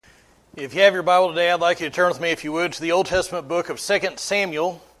If you have your Bible today, I'd like you to turn with me, if you would, to the Old Testament book of 2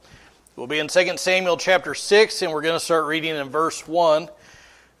 Samuel. We'll be in 2 Samuel chapter 6, and we're going to start reading in verse 1.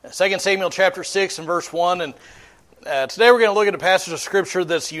 2 Samuel chapter 6 and verse 1. And today we're going to look at a passage of Scripture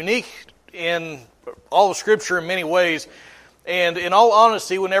that's unique in all of Scripture in many ways. And in all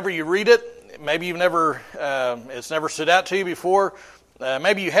honesty, whenever you read it, maybe you've never, it's never stood out to you before.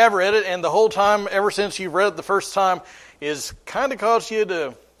 Maybe you have read it, and the whole time, ever since you've read it the first time, is kind of caused you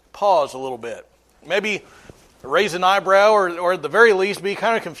to pause a little bit. Maybe raise an eyebrow or at the very least be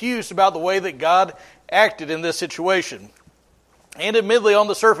kind of confused about the way that God acted in this situation. And admittedly, on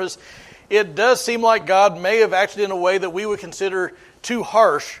the surface, it does seem like God may have acted in a way that we would consider too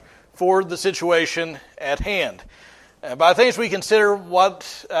harsh for the situation at hand. But I think as we consider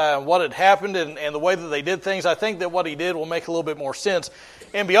what had happened and the way that they did things, I think that what he did will make a little bit more sense.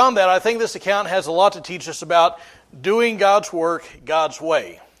 And beyond that, I think this account has a lot to teach us about doing God's work God's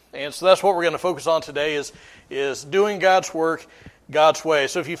way. And so that's what we're going to focus on today is doing God's work God's way.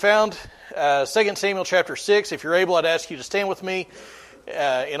 So if you found 2 Samuel chapter 6, if you're able, I'd ask you to stand with me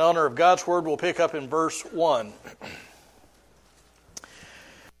in honor of God's word. We'll pick up in verse 1. It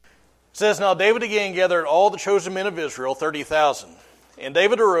says, "Now David again gathered all the chosen men of Israel, 30,000. And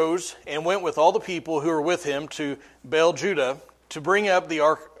David arose and went with all the people who were with him to Baal-Judah to bring up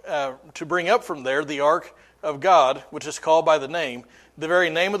from there the Ark of God, which is called by the very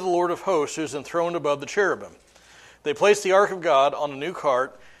name of the Lord of hosts, who is enthroned above the cherubim. They placed the Ark of God on a new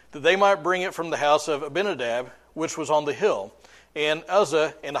cart, that they might bring it from the house of Abinidab, which was on the hill. And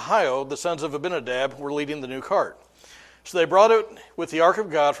Uzzah and Ahio, the sons of Abinidab, were leading the new cart. So they brought it with the Ark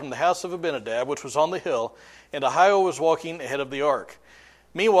of God from the house of Abinidab, which was on the hill, and Ahio was walking ahead of the Ark.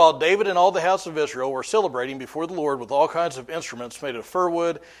 Meanwhile, David and all the house of Israel were celebrating before the Lord with all kinds of instruments made of fir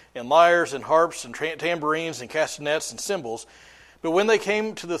wood, and lyres, and harps, and tambourines, and castanets, and cymbals. But when they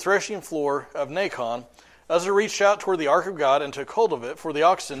came to the threshing floor of Nacon, Uzzah reached out toward the Ark of God and took hold of it, for the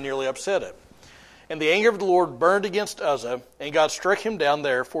oxen nearly upset it. And the anger of the Lord burned against Uzzah, and God struck him down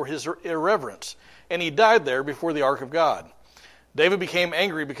there for his irreverence, and he died there before the Ark of God. David became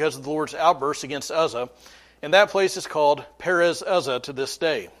angry because of the Lord's outburst against Uzzah, and that place is called Perez Uzzah to this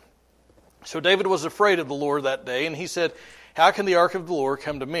day. So David was afraid of the Lord that day, and he said, 'How can the Ark of the Lord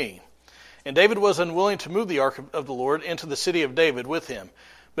come to me?' And David was unwilling to move the Ark of the Lord into the city of David with him.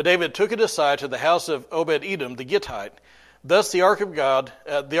 But David took it aside to the house of Obed-Edom the Gittite. Thus the Ark of God,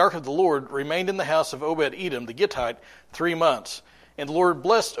 the Ark of the Lord, remained in the house of Obed-Edom the Gittite 3 months. And the Lord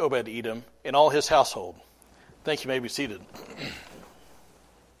blessed Obed-Edom and all his household." Thank you. You may be seated.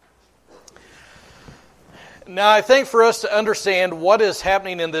 Now, I think for us to understand what is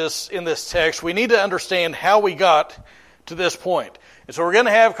happening in this text, we need to understand how we got to this point. And so we're going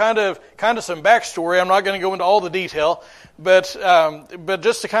to have kind of some backstory. I'm not going to go into all the detail, but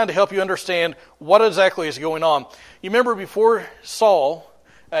just to kind of help you understand what exactly is going on. You remember before Saul,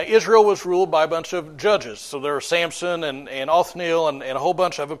 Israel was ruled by a bunch of judges. So there were Samson and Othniel and a whole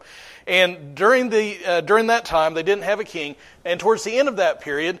bunch of them. And during that time, they didn't have a king. And towards the end of that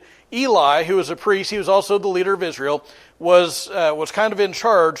period, Eli, who was a priest, he was also the leader of Israel, was kind of in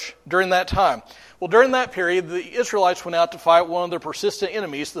charge during that time. Well, during that period, the Israelites went out to fight one of their persistent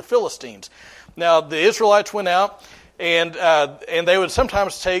enemies, the Philistines. Now, the Israelites went out, and they would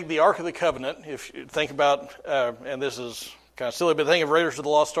sometimes take the Ark of the Covenant. If you think about, and this is kind of silly, but think of Raiders of the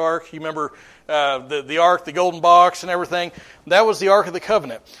Lost Ark. You remember the Ark, the golden box, and everything. That was the Ark of the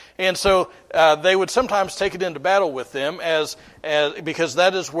Covenant. And so they would sometimes take it into battle with them because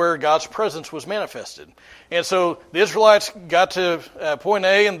that is where God's presence was manifested. And so the Israelites got to point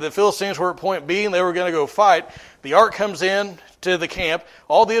A, and the Philistines were at point B, and they were going to go fight. The Ark comes in to the camp.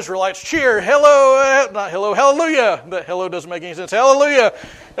 All the Israelites cheer, "Hello," not hello, "Hallelujah." But hello doesn't make any sense. "Hallelujah."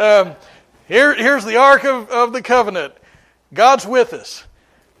 Here's the Ark of the Covenant. God's with us.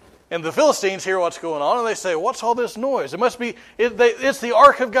 And the Philistines hear what's going on, and they say, "What's all this noise? It's the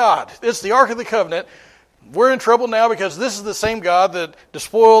Ark of God. It's the Ark of the Covenant. We're in trouble now because this is the same God that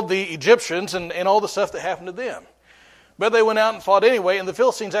despoiled the Egyptians and all the stuff that happened to them." But they went out and fought anyway, and the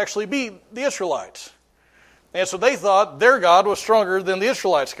Philistines actually beat the Israelites. And so they thought their God was stronger than the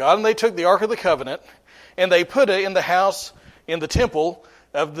Israelites' God, and they took the Ark of the Covenant, and they put it in the house, in the temple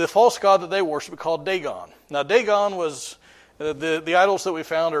of the false god that they worshiped called Dagon. Now, Dagon was... The idols that we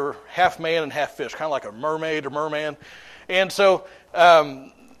found are half man and half fish, kind of like a mermaid or merman. And so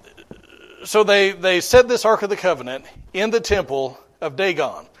they set this Ark of the Covenant in the temple of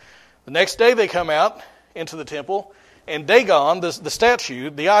Dagon. The next day they come out into the temple, and Dagon, the statue,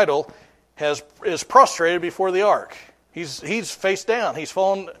 the idol, is prostrated before the Ark. He's face down. He's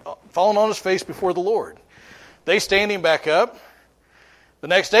fallen on his face before the Lord. They stand him back up. The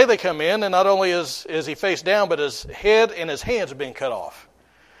next day they come in, and not only is he face down, but his head and his hands have been cut off.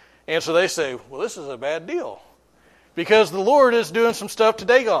 And so they say, well, this is a bad deal, because the Lord is doing some stuff to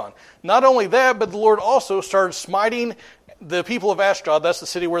Dagon. Not only that, but the Lord also started smiting the people of Ashdod, that's the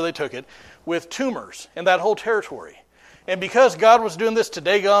city where they took it, with tumors in that whole territory. And because God was doing this to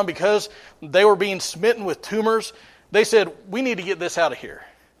Dagon, because they were being smitten with tumors, they said, we need to get this out of here.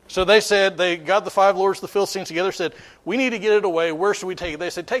 So they said, they got the 5 lords of the Philistines together, said, we need to get it away. Where should we take it? They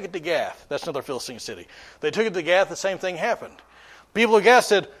said, take it to Gath. That's another Philistine city. They took it to Gath. The same thing happened. People of Gath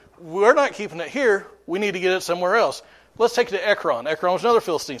said, we're not keeping it here. We need to get it somewhere else. Let's take it to Ekron. Ekron was another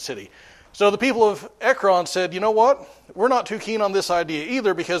Philistine city. So the people of Ekron said, you know what? We're not too keen on this idea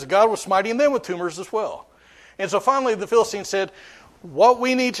either, because God was smiting them with tumors as well. And so finally the Philistines said, what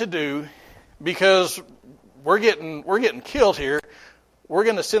we need to do, because we're getting killed here, we're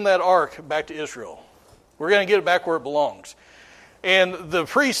going to send that ark back to Israel. We're going to get it back where it belongs. And the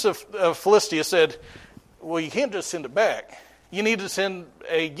priests of Philistia said, well, you can't just send it back. You need to send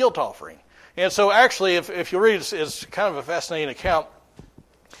a guilt offering. And so actually, if you read it, it's kind of a fascinating account.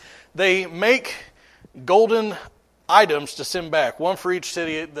 They make golden items to send back, one for each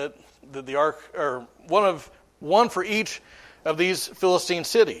city that the ark, or one for each of these Philistine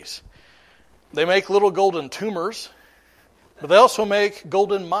cities. They make little golden tumors, but they also make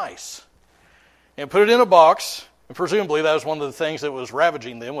golden mice and put it in a box. And presumably that was one of the things that was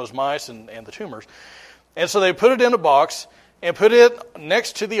ravaging them, was mice and the tumors. And so they put it in a box and put it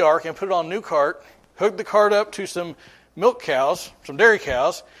next to the ark and put it on a new cart, hooked the cart up to some milk cows, some dairy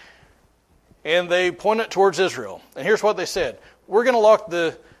cows, and they pointed it towards Israel. And here's what they said: we're going to lock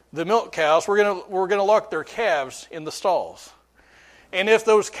the milk cows, we're going to lock their calves in the stalls. And if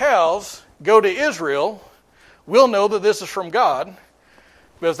those cows go to Israel, we'll know that this is from God.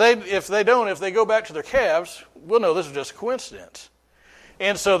 But if they don't, if they go back to their calves, we'll know this is just a coincidence.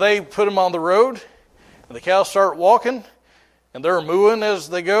 And so they put them on the road, and the cows start walking, and they're mooing as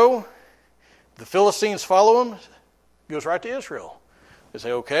they go. The Philistines follow them. It goes right to Israel. They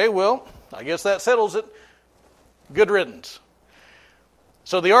say, okay, well, I guess that settles it. Good riddance.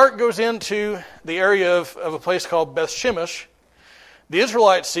 So the ark goes into the area of a place called Beth Shemesh. The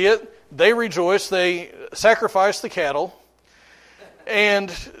Israelites see it. They rejoice. They sacrifice the cattle and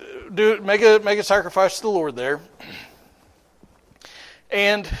make a sacrifice to the Lord there.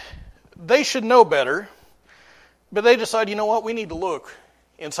 And they should know better, but they decide, you know what, we need to look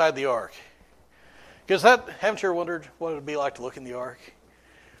inside the ark. Because haven't you ever wondered what it would be like to look in the ark?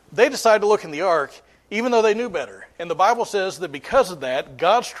 They decided to look in the ark, even though they knew better. And the Bible says that because of that,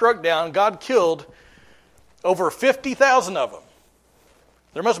 God struck down, God killed over 50,000 of them.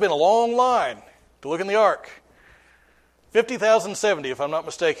 There must have been a long line to look in the ark. 50,070, if I'm not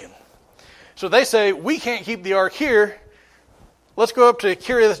mistaken. So they say, we can't keep the ark here. Let's go up to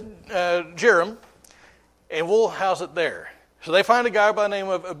Kiriath Jearim, and we'll house it there. So they find a guy by the name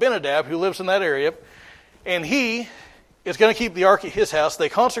of Abinidab who lives in that area, and he is going to keep the ark at his house. They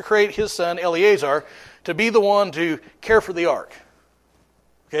consecrate his son Eleazar to be the one to care for the ark.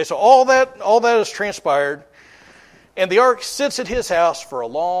 Okay, so all that has transpired, and the ark sits at his house for a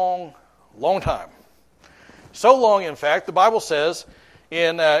long, long time. So long, in fact, the Bible says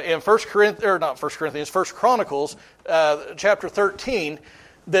in 1 Chronicles chapter 13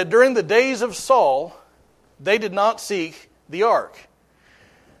 that during the days of Saul, they did not seek the ark.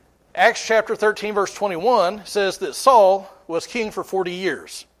 Acts chapter 13 verse 21 says that Saul was king for 40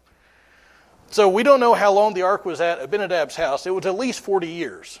 years. So we don't know how long the ark was at Abinadab's house. It was at least 40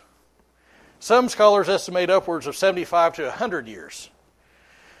 years. Some scholars estimate upwards of 75 to 100 years.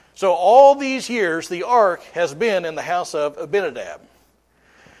 So all these years, the ark has been in the house of Abinadab.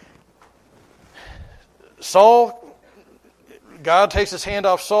 Saul, God takes his hand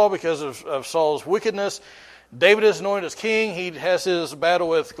off Saul because of Saul's wickedness. David is anointed as king. He has his battle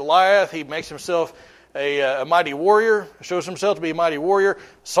with Goliath. He makes himself a mighty warrior, shows himself to be a mighty warrior.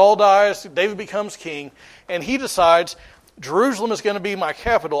 Saul dies. David becomes king. And he decides, Jerusalem is going to be my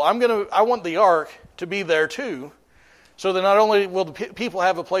capital. I want the ark to be there too. So that not only will the people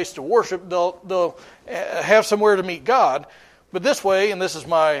have a place to worship, they'll have somewhere to meet God. But this way, and this is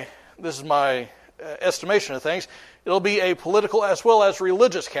my estimation of things, it'll be a political as well as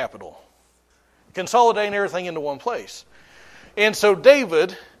religious capital, consolidating everything into one place. And so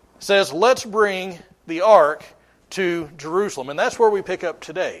David says, let's bring the ark to Jerusalem. And that's where we pick up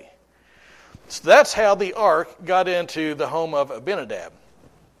today. So that's how the ark got into the home of Abinadab.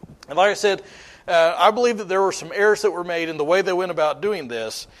 And like I said, I believe that there were some errors that were made in the way they went about doing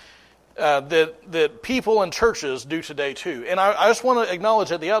this that people and churches do today too. And I just want to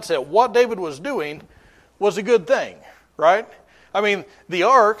acknowledge at the outset, what David was doing was a good thing, right? I mean, the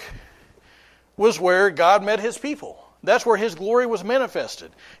ark was where God met his people. That's where his glory was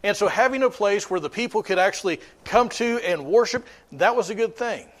manifested. And so having a place where the people could actually come to and worship, that was a good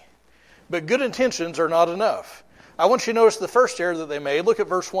thing. But good intentions are not enough. I want you to notice the first error that they made. Look at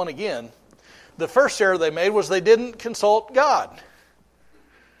verse 1 again. The first error they made was they didn't consult God.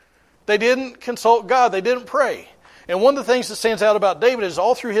 They didn't consult God. They didn't pray. And one of the things that stands out about David is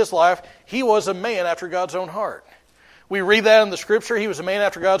all through his life, he was a man after God's own heart. We read that in the Scripture. He was a man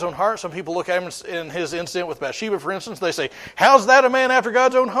after God's own heart. Some people look at him in his incident with Bathsheba, for instance. They say, how's that a man after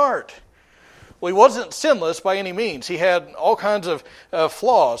God's own heart? Well, he wasn't sinless by any means. He had all kinds of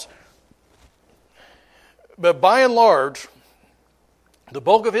flaws. But by and large, the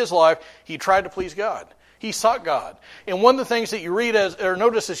bulk of his life, he tried to please God. He sought God. And one of the things that you read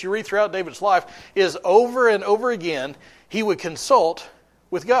notice as you read throughout David's life is over and over again, he would consult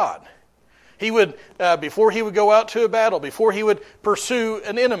with God. He would, before he would go out to a battle, before he would pursue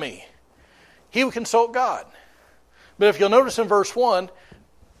an enemy, he would consult God. But if you'll notice in verse 1,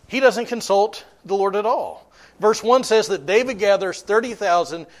 he doesn't consult the Lord at all. Verse 1 says that David gathers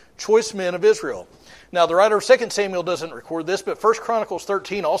 30,000 choice men of Israel. Now, the writer of 2 Samuel doesn't record this, but 1 Chronicles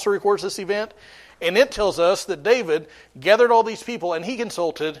 13 also records this event. And it tells us that David gathered all these people, and he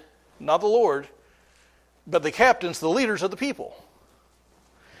consulted, not the Lord, but the captains, the leaders of the people.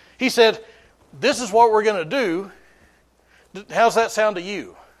 He said, this is what we're going to do. How's that sound to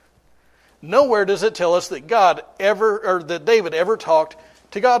you? Nowhere does it tell us that that David ever talked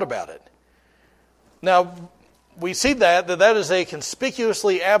to God about it. Now, we see that is a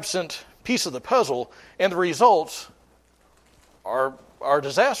conspicuously absent piece of the puzzle, and the results are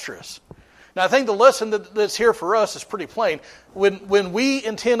disastrous. Now, I think the lesson that's here for us is pretty plain. When we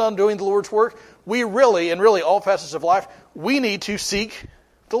intend on doing the Lord's work, we really, in really all facets of life, we need to seek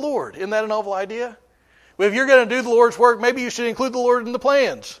the Lord. Isn't that a novel idea? Well, if you're going to do the Lord's work, maybe you should include the Lord in the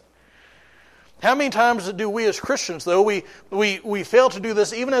plans. How many times do we as Christians, though, we fail to do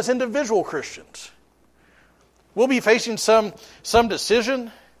this even as individual Christians? We'll be facing some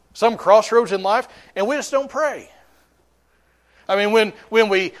decision, some crossroads in life, and we just don't pray. I mean, when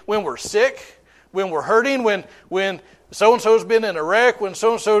we're sick, when we're hurting, when so-and-so's been in a wreck, when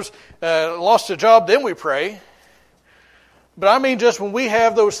so-and-so's lost a job, then we pray. But I mean just when we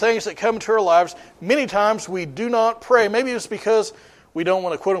have those things that come into our lives, many times we do not pray. Maybe it's because we don't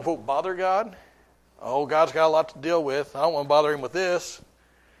want to quote-unquote bother God. Oh, God's got a lot to deal with. I don't want to bother him with this.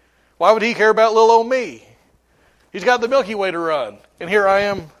 Why would he care about little old me? He's got the Milky Way to run, and here I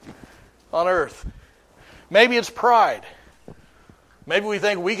am on earth. Maybe it's pride. Maybe we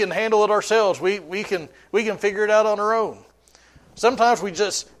think we can handle it ourselves. We can figure it out on our own. Sometimes we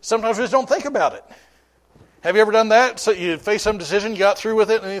just don't think about it. Have you ever done that? So you faced some decision, you got through with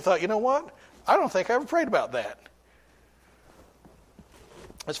it, and you thought, you know what? I don't think I ever prayed about that.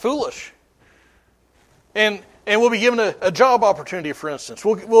 It's foolish. And we'll be given a job opportunity, for instance.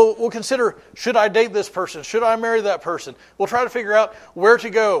 We'll consider, should I date this person? Should I marry that person? We'll try to figure out where to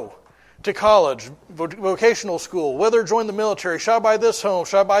go to college, vocational school, whether to join the military. Should I buy this home?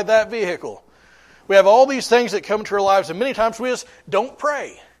 Should I buy that vehicle? We have all these things that come into our lives, and many times we just don't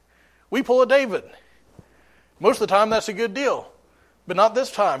pray. We pull a David. Most of the time, that's a good deal. But not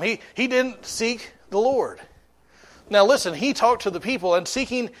this time. He didn't seek the Lord. Now listen, he talked to the people, and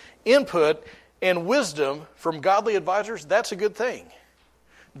seeking input and wisdom from godly advisors, that's a good thing.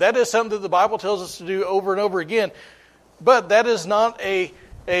 That is something that the Bible tells us to do over and over again. But that is not a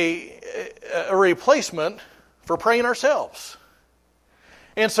replacement for praying ourselves.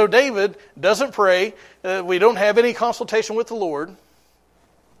 And so David doesn't pray. We don't have any consultation with the Lord.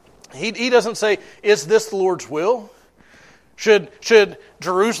 He doesn't say, is this the Lord's will? Should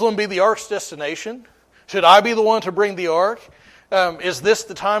Jerusalem be the ark's destination? Should I be the one to bring the ark? Is this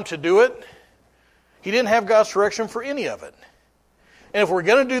the time to do it? He didn't have God's direction for any of it. And if we're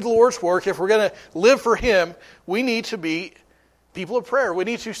going to do the Lord's work, if we're going to live for him, we need to be people of prayer. We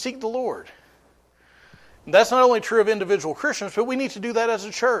need to seek the Lord. And that's not only true of individual Christians, but we need to do that as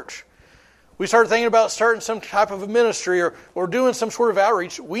a church. We start thinking about starting some type of a ministry or doing some sort of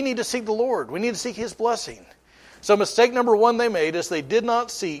outreach. We need to seek the Lord. We need to seek his blessing. So mistake number one they made is they did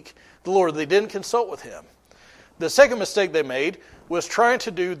not seek the Lord. They didn't consult with him. The second mistake they made was trying to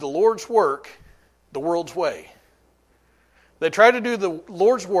do the Lord's work the world's way. They tried to do the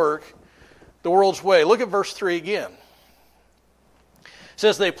Lord's work the world's way. Look at verse 3 again. It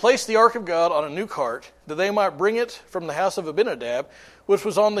says, they placed the Ark of God on a new cart, that they might bring it from the house of Abinidab, which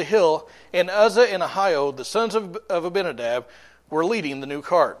was on the hill, and Uzzah and Ahio, the sons of Abinidab, were leading the new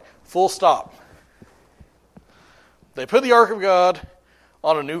cart. Full stop. They put the Ark of God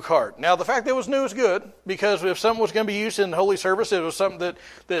on a new cart. Now, the fact that it was new is good, because if something was going to be used in holy service, it was something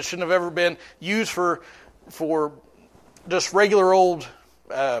that shouldn't have ever been used for just regular old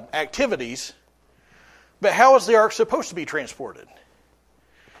activities. But how is the ark supposed to be transported?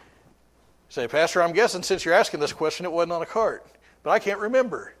 Say, Pastor, I'm guessing since you're asking this question, it wasn't on a cart. But I can't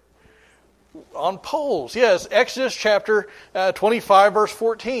remember. On poles. Yes, Exodus chapter 25, verse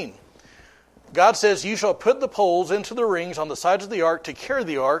 14. God says, you shall put the poles into the rings on the sides of the ark to carry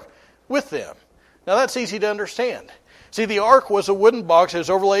the ark with them. Now that's easy to understand. See, the ark was a wooden box that was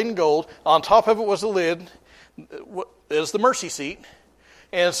overlaid in gold. On top of it was the lid. It was the mercy seat.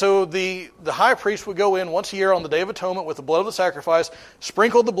 And so the high priest would go in once a year on the Day of Atonement with the blood of the sacrifice,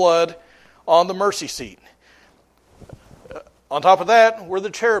 sprinkle the blood on the mercy seat. On top of that were the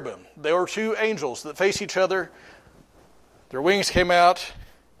cherubim. They were two angels that faced each other. Their wings came out,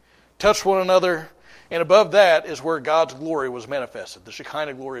 touched one another, and above that is where God's glory was manifested, the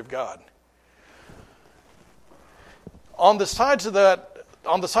Shekinah glory of God. On the sides of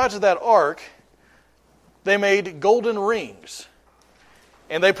that ark, they made golden rings.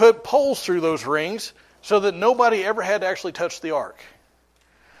 And they put poles through those rings so that nobody ever had to actually touch the ark.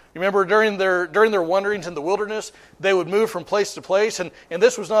 You remember during their wanderings in the wilderness, they would move from place to place, and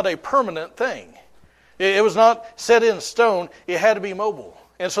this was not a permanent thing. It was not set in stone. It had to be mobile.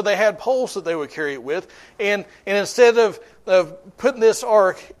 And so they had poles that they would carry it with. And instead of putting this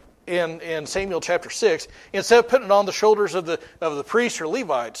ark in Samuel chapter 6, instead of putting it on the shoulders of the priests or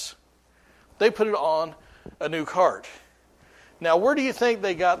Levites, they put it on a new cart. Now, where do you think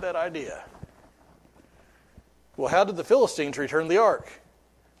they got that idea? Well, how did the Philistines return the ark?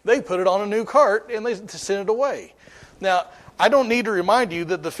 They put it on a new cart and they sent it away. Now, I don't need to remind you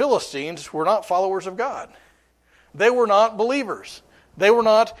that the Philistines were not followers of God. They were not believers. They were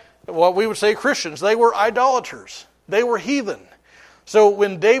not what we would say Christians. They were idolaters. They were heathen. So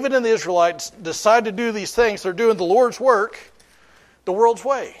when David and the Israelites decide to do these things, they're doing the Lord's work the world's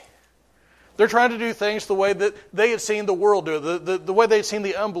way. They're trying to do things the way that they had seen the world do it, the way they had seen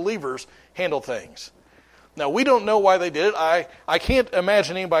the unbelievers handle things. Now, we don't know why they did it. I can't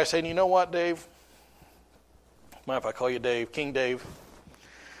imagine anybody saying, you know what, Dave? Mind if I call you Dave, King Dave?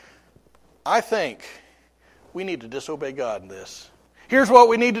 I think we need to disobey God in this. Here's what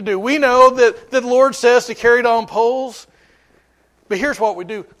we need to do. We know that the Lord says to carry it on poles, but here's what we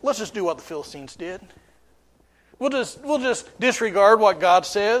do. Let's just do what the Philistines did. We'll just disregard what God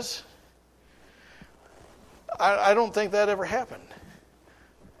says. I don't think that ever happened.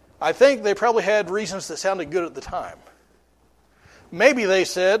 I think they probably had reasons that sounded good at the time. Maybe they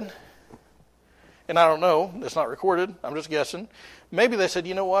said, and I don't know, it's not recorded, I'm just guessing. Maybe they said,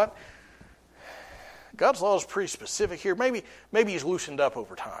 you know what? God's law is pretty specific here. Maybe he's loosened up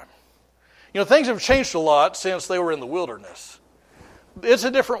over time. You know, things have changed a lot since they were in the wilderness. It's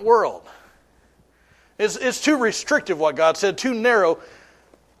a different world. It's too restrictive what God said, too narrow.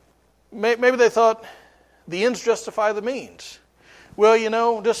 Maybe they thought the ends justify the means. Well, you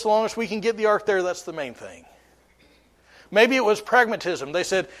know, just as long as we can get the ark there, that's the main thing. Maybe it was pragmatism. They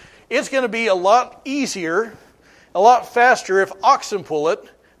said, it's going to be a lot easier, a lot faster if oxen pull it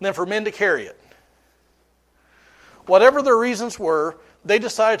than for men to carry it. Whatever their reasons were, they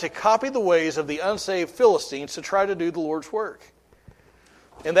decided to copy the ways of the unsaved Philistines to try to do the Lord's work.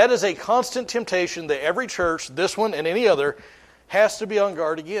 And that is a constant temptation that every church, this one and any other, has to be on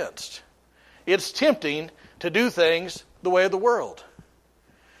guard against. It's tempting to do things the way of the world.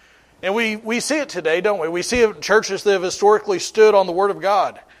 And we see it today, don't we? We see churches that have historically stood on the Word of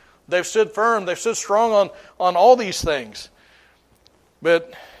God. They've stood firm. They've stood strong on all these things.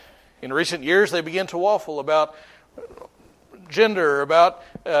 But in recent years, they begin to waffle about gender, about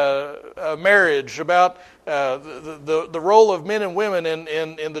marriage, about the role of men and women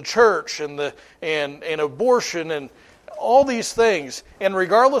in the church, and abortion, and all these things. And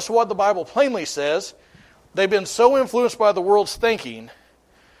regardless of what the Bible plainly says, they've been so influenced by the world's thinking,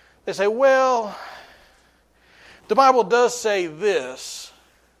 they say, well, the Bible does say this,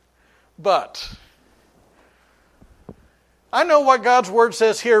 but I know what God's Word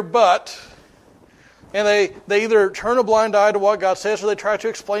says here, but, and they either turn a blind eye to what God says or they try to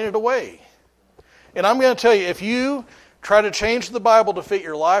explain it away. And I'm going to tell you, if you try to change the Bible to fit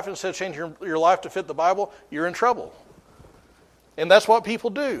your life instead of changing your life to fit the Bible, you're in trouble. And that's what people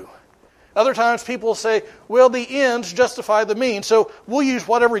do. Other times people will say, well, the ends justify the means, so we'll use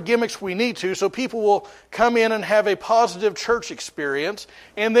whatever gimmicks we need to so people will come in and have a positive church experience,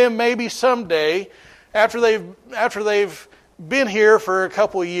 and then maybe someday, after they've been here for a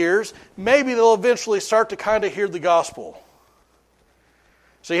couple of years, maybe they'll eventually start to kind of hear the gospel.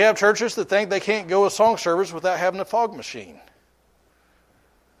 So you have churches that think they can't go a song service without having a fog machine.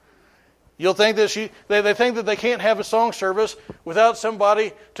 You'll think that they think that they can't have a song service without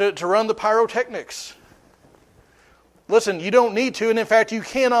somebody to run the pyrotechnics. Listen, you don't need to, and in fact, you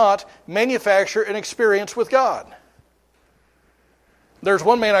cannot manufacture an experience with God. There's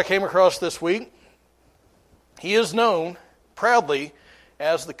one man I came across this week. He is known proudly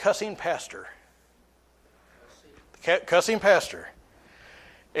as the cussing pastor. The cussing pastor.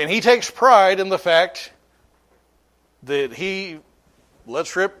 And he takes pride in the fact that he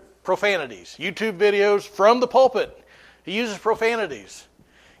lets rip profanities. YouTube videos from the pulpit. He uses profanities.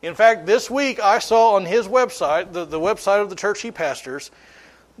 In fact, this week I saw on his website, the website of the church he pastors,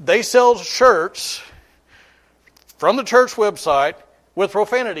 they sell shirts from the church website with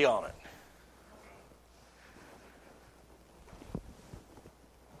profanity on it.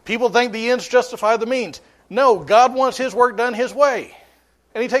 People think the ends justify the means. No, God wants His work done His way.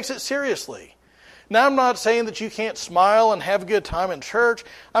 And He takes it seriously. Now, I'm not saying that you can't smile and have a good time in church.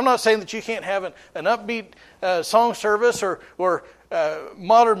 I'm not saying that you can't have an upbeat song service or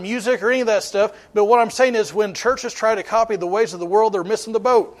modern music or any of that stuff. But what I'm saying is when churches try to copy the ways of the world, they're missing the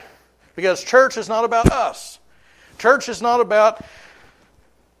boat. Because church is not about us. Church is not about,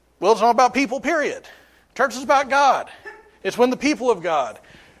 well, it's not about people, period. Church is about God. It's when the people of God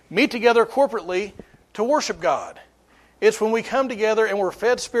meet together corporately to worship God. It's when we come together and we're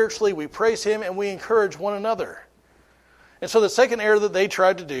fed spiritually, we praise Him, and we encourage one another. And so the second error that they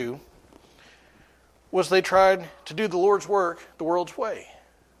tried to do was they tried to do the Lord's work the world's way.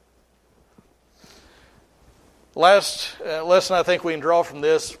 Last lesson I think we can draw from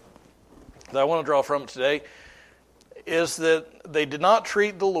this, that I want to draw from today, is that they did not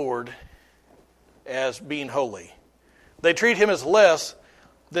treat the Lord as being holy. They treat Him as less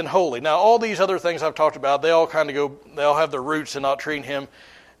than holy. Now, all these other things I've talked about, they all have their roots in not treating Him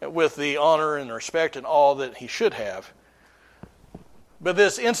with the honor and respect and awe that He should have. But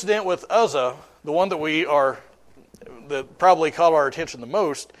this incident with Uzzah, the one that probably caught our attention the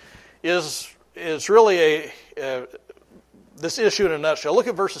most, is really this issue in a nutshell. Look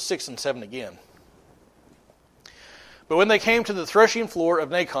at verses 6 and 7 again. But when they came to the threshing floor of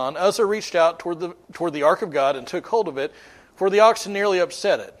Nacon, Uzzah reached out toward the Ark of God and took hold of it, for the oxen nearly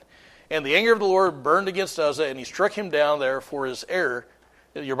upset it. And the anger of the Lord burned against Uzzah, and he struck him down there for his error,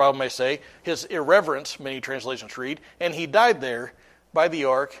 your Bible may say, his irreverence, many translations read, and he died there by the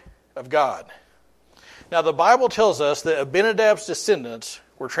Ark of God. Now the Bible tells us that Abinidab's descendants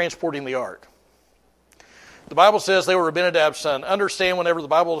were transporting the Ark. The Bible says they were Abinidab's son. Understand, whenever the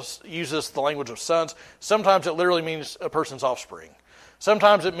Bible uses the language of sons, sometimes it literally means a person's offspring.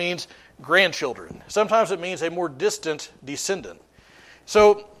 Sometimes it means grandchildren. Sometimes it means a more distant descendant.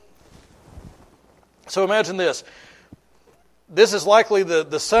 So imagine this. This is likely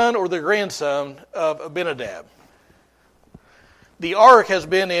the son or the grandson of Abinidab. The ark has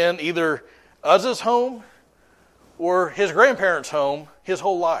been in either Uzzah's home or his grandparents' home his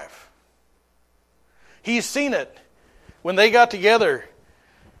whole life. He's seen it when they got together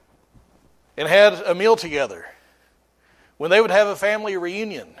and had a meal together, when they would have a family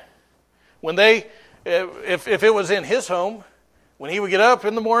reunion, when if it was in his home, when he would get up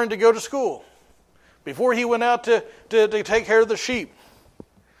in the morning to go to school, before he went out to take care of the sheep,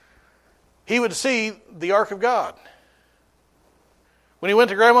 he would see the Ark of God. When he went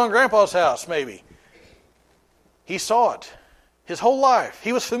to Grandma and Grandpa's house, maybe, he saw it his whole life.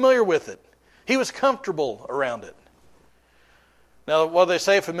 He was familiar with it. He was comfortable around it. Now, what they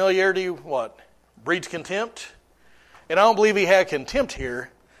say, familiarity, breeds contempt? And I don't believe he had contempt here,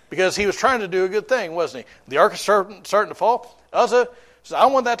 because he was trying to do a good thing, wasn't he? The ark is starting to fall. Uzzah says, I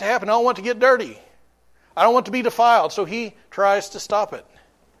don't want that to happen. I don't want it to get dirty. I don't want it to be defiled. So he tries to stop it.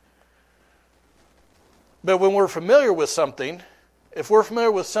 But when we're familiar with something, if we're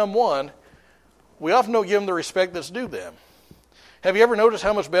familiar with someone, we often don't give them the respect that's due them. Have you ever noticed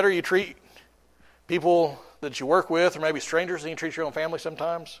how much better you treat people that you work with, or maybe strangers, than you treat your own family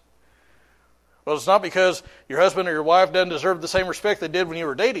sometimes? Well, it's not because your husband or your wife doesn't deserve the same respect they did when you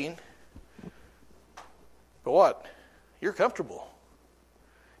were dating. But what? You're comfortable.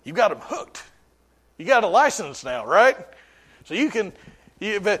 You've got them hooked. You got a license now, right? So you can,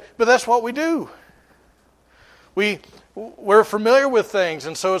 but that's what we do. We're familiar with things,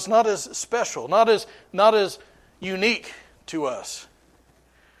 and so it's not as special, not as unique to us.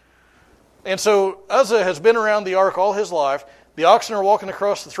 And so Uzzah has been around the ark all his life. The oxen are walking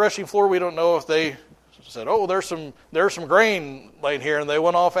across the threshing floor. We don't know if they said, "Oh, there's some grain laying here," and they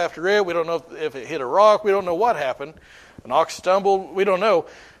went off after it. We don't know if it hit a rock. We don't know what happened. An ox stumbled. We don't know.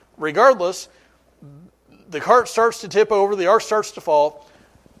 Regardless, the cart starts to tip over. The ark starts to fall.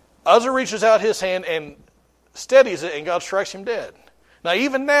 Uzzah reaches out his hand and steadies it, and God strikes him dead. Now,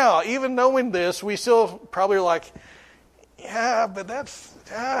 even knowing this, we still probably are like, yeah, but it's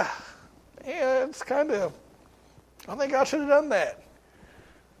kind of, I think I should have done that.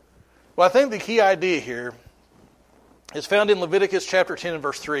 Well, I think the key idea here is found in Leviticus chapter 10 and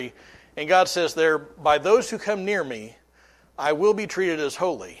verse 3. And God says there, by those who come near me, I will be treated as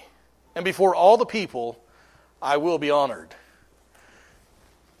holy. And before all the people, I will be honored.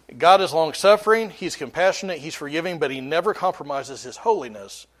 God is long-suffering, He's compassionate, He's forgiving, but He never compromises His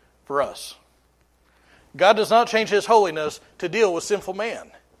holiness for us. God does not change His holiness to deal with sinful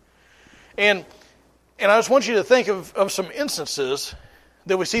man. And I just want you to think of some instances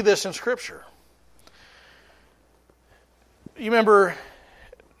that we see this in Scripture. You remember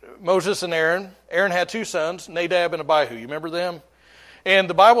Moses and Aaron. Aaron had two sons, Nadab and Abihu. You remember them? And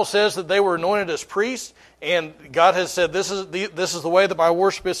the Bible says that they were anointed as priests, and God has said, this is the way that my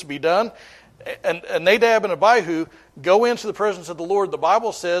worship is to be done. And Nadab and Abihu go into the presence of the Lord. The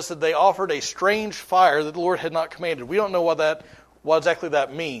Bible says that they offered a strange fire that the Lord had not commanded. We don't know what exactly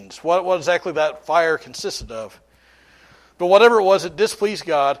that means, what exactly that fire consisted of. But whatever it was, it displeased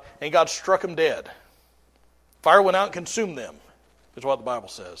God, and God struck them dead. Fire went out and consumed them, is what the Bible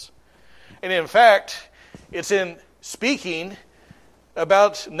says. And in fact, it's in speaking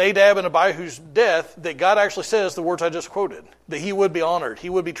about Nadab and Abihu's death that God actually says the words I just quoted, that he would be honored, he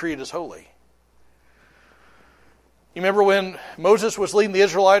would be treated as holy. You remember when Moses was leading the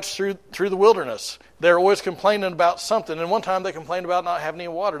Israelites through the wilderness, they were always complaining about something, and one time they complained about not having any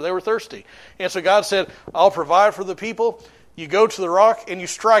water. They were thirsty. And so God said, I'll provide for the people. You go to the rock and you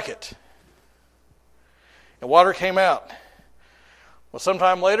strike it. And water came out. Well,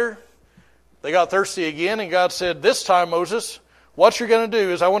 sometime later, they got thirsty again, and God said, this time, Moses, what you're going to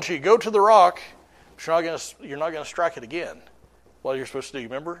do is I want you to go to the rock, but you're not going to strike it again. What you're supposed to do,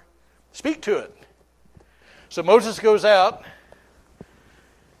 remember? Speak to it. So Moses goes out,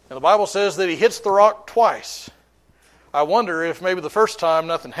 and the Bible says that he hits the rock twice. I wonder if maybe the first time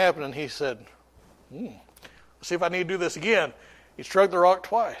nothing happened, and he said, let's see if I need to do this again. He struck the rock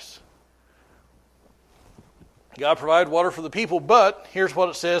twice. God provided water for the people, but here's what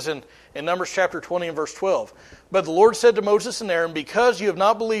it says in Numbers chapter 20 and verse 12. But the Lord said to Moses and Aaron, because you have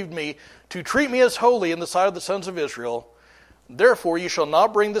not believed me to treat me as holy in the sight of the sons of Israel, therefore you shall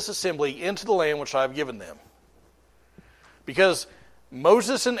not bring this assembly into the land which I have given them. Because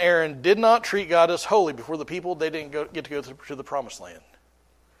Moses and Aaron did not treat God as holy before the people, they didn't get to go to the promised land.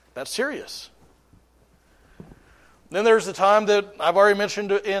 That's serious. Then there's the time that I've already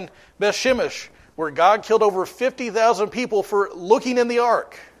mentioned in Beth Shemesh, where God killed over 50,000 people for looking in the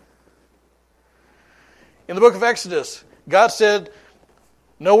ark. In the book of Exodus, God said,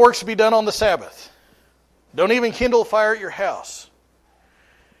 no work should be done on the Sabbath. Don't even kindle a fire at your house.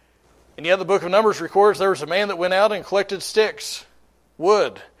 And yet the book of Numbers records there was a man that went out and collected sticks,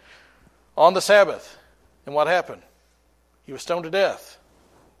 wood, on the Sabbath. And what happened? He was stoned to death.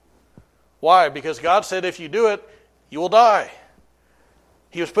 Why? Because God said if you do it, you will die.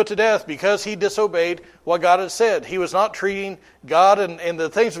 He was put to death because he disobeyed what God had said. He was not treating God and the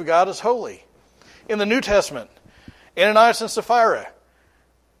things of God as holy. In the New Testament, Ananias and Sapphira.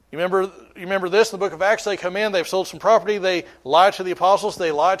 You remember this in the book of Acts? They come in, they've sold some property, they lie to the apostles,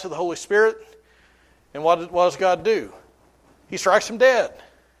 they lie to the Holy Spirit. And what does God do? He strikes them dead.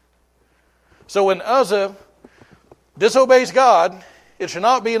 So when Uzzah disobeys God, it should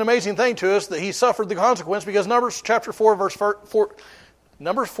not be an amazing thing to us that he suffered the consequence, because Numbers chapter 4, verse 4,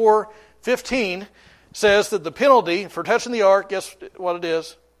 Numbers 4:15 says that the penalty for touching the ark, guess what it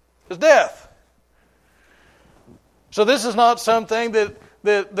is death. So this is not something that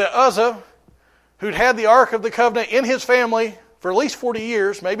Uzzah, who'd had the Ark of the Covenant in his family for at least 40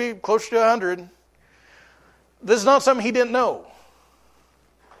 years, maybe closer to 100, this is not something he didn't know.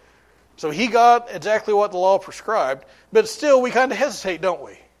 So he got exactly what the law prescribed, but still we kind of hesitate, don't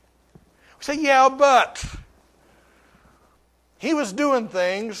we? We say, yeah, but he was doing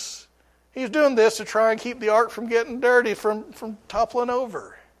things, he was doing this to try and keep the ark from getting dirty, from toppling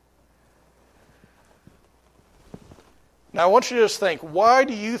over. Now I want you to just think, why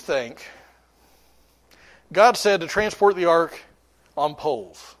do you think God said to transport the ark on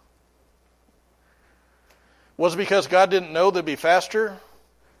poles? Was it because God didn't know that it'd be faster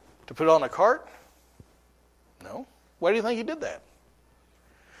to put it on a cart? No. Why do you think he did that?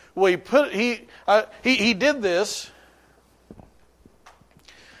 Well, he did this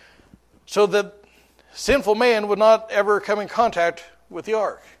so that sinful man would not ever come in contact with the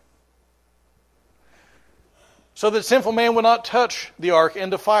ark. So that sinful man would not touch the ark and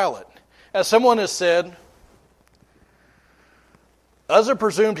defile it. As someone has said, Uzzah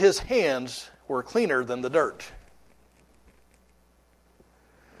presumed his hands were cleaner than the dirt.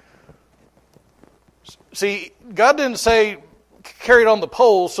 See, God didn't say carry it on the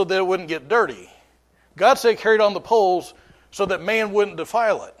poles so that it wouldn't get dirty. God said carry it on the poles so that man wouldn't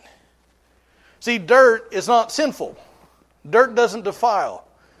defile it. See, dirt is not sinful. Dirt doesn't defile.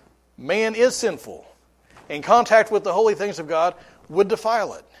 Man is sinful. In contact with the holy things of God would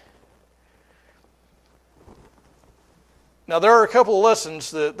defile it. Now, there are a couple of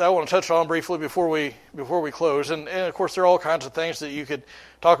lessons that I want to touch on briefly before we close, and of course there are all kinds of things that you could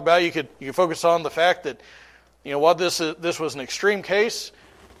talk about. You could focus on the fact that, what this was an extreme case.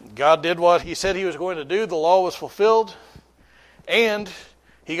 God did what He said He was going to do. The law was fulfilled, and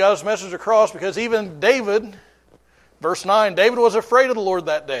He got His message across because even David, verse 9, David was afraid of the Lord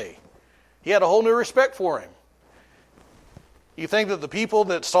that day. He had a whole new respect for Him. You think that the people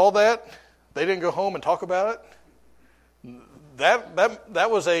that saw that, they didn't go home and talk about it? That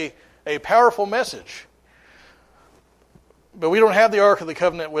was a powerful message. But we don't have the Ark of the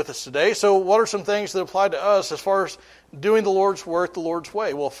Covenant with us today, so what are some things that apply to us as far as doing the Lord's work the Lord's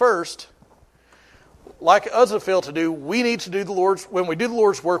way? Well, first, like Uzzah failed to do, we need to do when we do the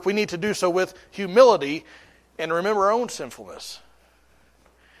Lord's work, we need to do so with humility and remember our own sinfulness.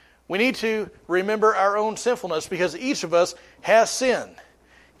 We need to remember our own sinfulness because each of us has sin.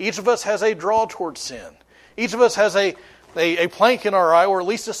 Each of us has a draw towards sin. Each of us has a plank in our eye, or at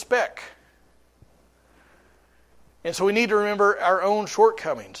least a speck. And so we need to remember our own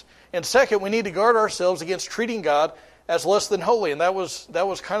shortcomings. And second, we need to guard ourselves against treating God as less than holy. And that was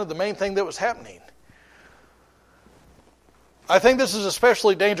kind of the main thing that was happening. I think this is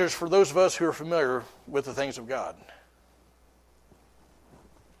especially dangerous for those of us who are familiar with the things of God.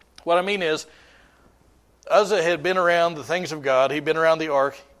 What I mean is, Uzzah had been around the things of God. He'd been around the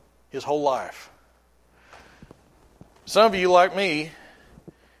ark his whole life. Some of you, like me,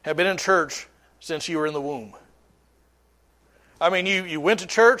 have been in church since you were in the womb. I mean, you went to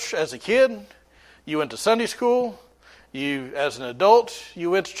church as a kid. You went to Sunday school. You, as an adult,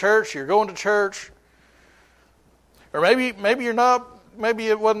 you went to church. You're going to church. Or maybe you're not. Maybe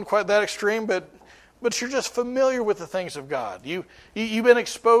it wasn't quite that extreme, but you're just familiar with the things of God. You've been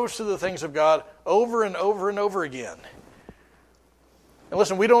exposed to the things of God over and over and over again. And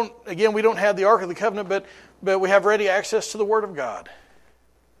listen, we don't have the Ark of the Covenant, but we have ready access to the Word of God.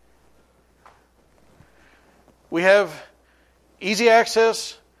 We have easy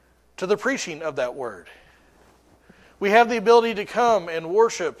access to the preaching of that Word. We have the ability to come and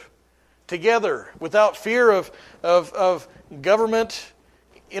worship together without fear of government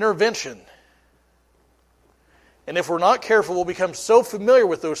intervention. And if we're not careful, we'll become so familiar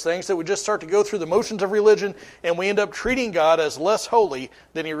with those things that we just start to go through the motions of religion and we end up treating God as less holy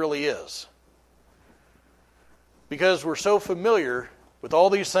than He really is. Because we're so familiar with all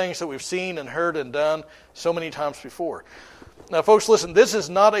these things that we've seen and heard and done so many times before. Now, folks, listen, this is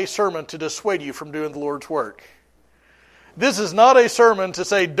not a sermon to dissuade you from doing the Lord's work. This is not a sermon to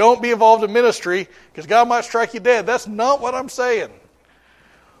say, don't be involved in ministry because God might strike you dead. That's not what I'm saying.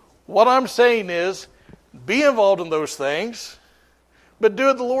 What I'm saying is, be involved in those things, but do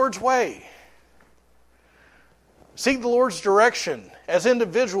it the Lord's way. Seek the Lord's direction as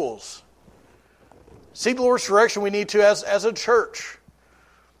individuals. Seek the Lord's direction we need to as a church.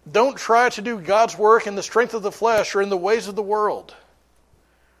 Don't try to do God's work in the strength of the flesh or in the ways of the world.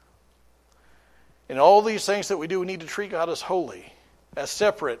 In all these things that we do, we need to treat God as holy, as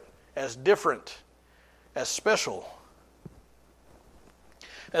separate, as different, as special.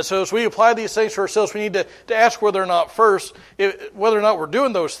 And so as we apply these things to ourselves, we need to ask whether or not we're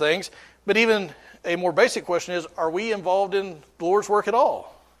doing those things. But even a more basic question is, are we involved in the Lord's work at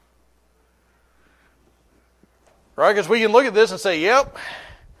all? Right? Because we can look at this and say, yep,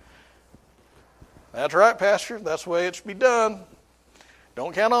 that's right, Pastor. That's the way it should be done.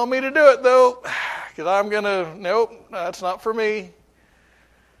 Don't count on me to do it, though, because nope, that's not for me.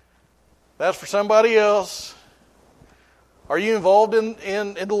 That's for somebody else. Are you involved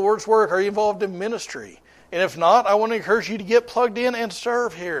in the Lord's work? Are you involved in ministry? And if not, I want to encourage you to get plugged in and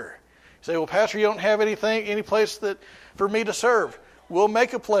serve here. You say, well, Pastor, you don't have any place for me to serve. We'll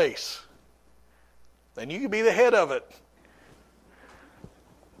make a place. Then you can be the head of it.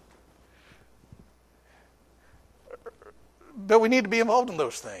 But we need to be involved in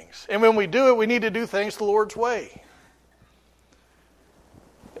those things. And when we do it, we need to do things the Lord's way.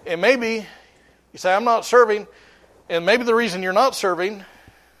 And maybe you say, I'm not serving. And maybe the reason you're not serving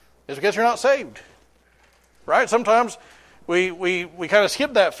is because you're not saved. Right? Sometimes we kind of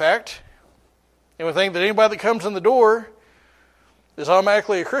skip that fact. And we think that anybody that comes in the door is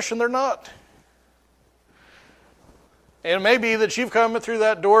automatically a Christian. They're not. And it may be that you've come through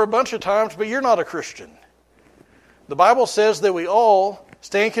that door a bunch of times, but you're not a Christian. The Bible says that we all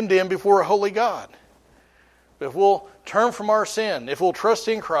stand condemned before a holy God. But if we'll turn from our sin, if we'll trust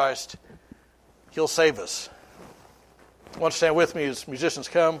in Christ, He'll save us. I want you to stand with me as musicians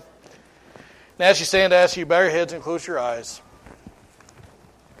come. And as you stand, I ask you, bow your heads and close your eyes.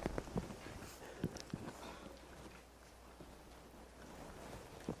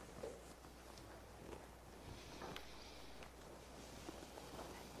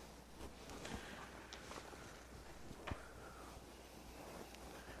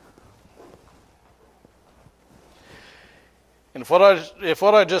 And if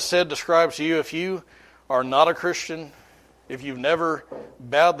what I just said describes you, if you are not a Christian, if you've never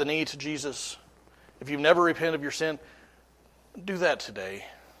bowed the knee to Jesus, if you've never repented of your sin, do that today.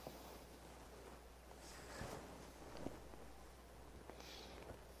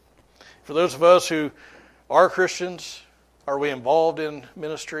 For those of us who are Christians, are we involved in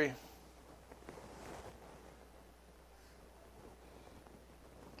ministry?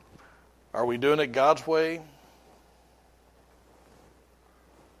 Are we doing it God's way?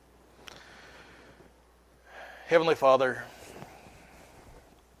 Heavenly Father,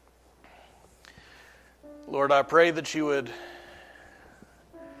 Lord, I pray that you would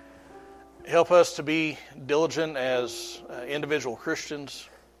help us to be diligent as individual Christians,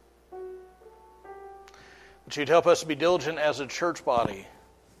 that you'd help us to be diligent as a church body,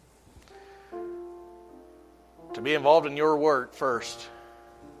 to be involved in your work first,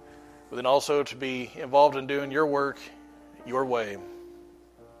 but then also to be involved in doing your work your way.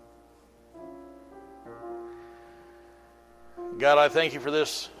 God, I thank you for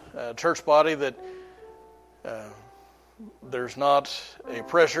this church body that there's not a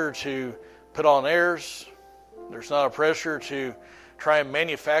pressure to put on airs. There's not a pressure to try and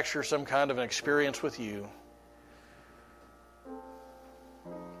manufacture some kind of an experience with you.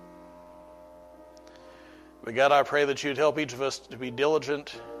 But God, I pray that you'd help each of us to be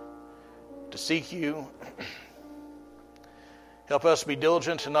diligent, to seek you. Help us to be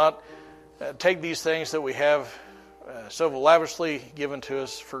diligent to not take these things that we have so lavishly given to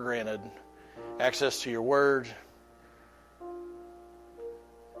us for granted. Access to your word,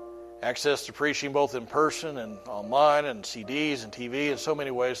 access to preaching both in person and online and CDs and TV, in so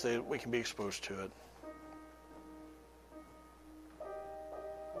many ways that we can be exposed to it.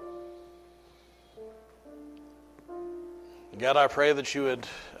 God, I pray that you would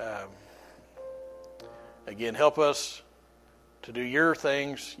again help us to do your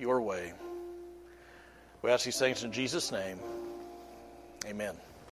things your way. We ask these things in Jesus' name. Amen.